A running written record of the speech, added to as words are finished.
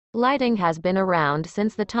Lighting has been around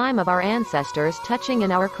since the time of our ancestors, touching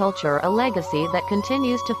in our culture a legacy that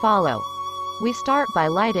continues to follow. We start by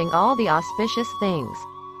lighting all the auspicious things.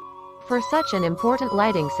 For such an important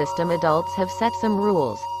lighting system, adults have set some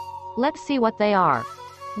rules. Let's see what they are.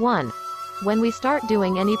 1. When we start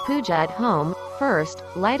doing any puja at home, first,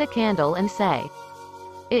 light a candle and say.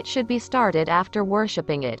 It should be started after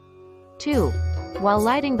worshipping it. 2. While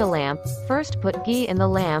lighting the lamp, first put ghee in the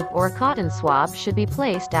lamp, or a cotton swab should be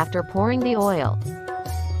placed after pouring the oil.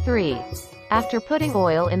 3. After putting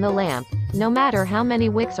oil in the lamp, no matter how many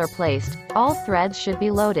wicks are placed, all threads should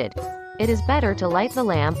be loaded. It is better to light the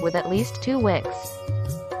lamp with at least 2 wicks.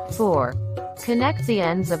 4. Connect the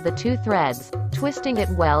ends of the 2 threads, twisting it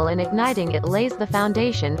well and igniting it lays the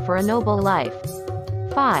foundation for a noble life.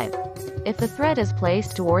 5. If the thread is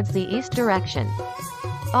placed towards the east direction,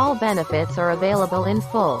 all benefits are available in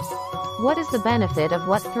full. What is the benefit of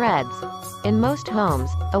what threads? In most homes,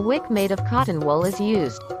 a wick made of cotton wool is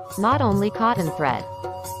used, not only cotton thread.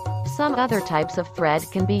 Some other types of thread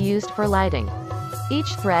can be used for lighting. Each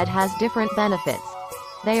thread has different benefits.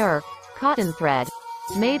 They are: cotton thread,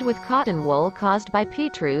 made with cotton wool caused by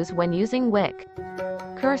Petrus when using wick.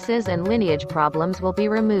 Curses and lineage problems will be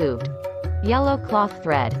removed. Yellow cloth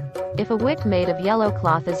thread. If a wick made of yellow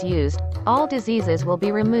cloth is used, all diseases will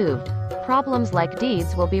be removed, problems like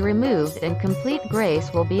deeds will be removed, and complete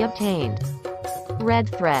grace will be obtained. Red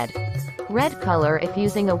thread. Red color. If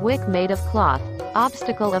using a wick made of cloth,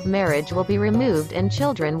 obstacle of marriage will be removed and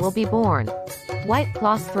children will be born. White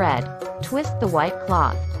cloth thread. Twist the white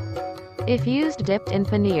cloth. If used dipped in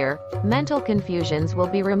paneer, mental confusions will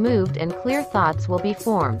be removed and clear thoughts will be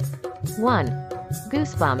formed. 1.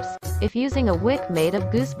 Goosebumps. If using a wick made of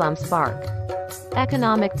goosebumps bark,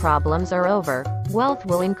 economic problems are over, wealth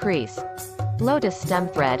will increase. Lotus stem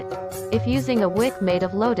thread. If using a wick made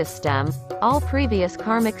of lotus stem, all previous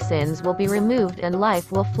karmic sins will be removed and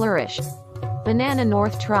life will flourish. Banana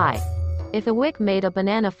north try. If a wick made of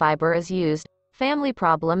banana fiber is used, family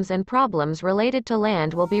problems and problems related to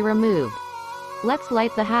land will be removed. Let's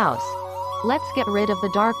light the house. Let's get rid of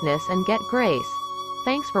the darkness and get grace.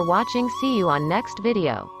 Thanks for watching. See you on next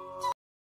video.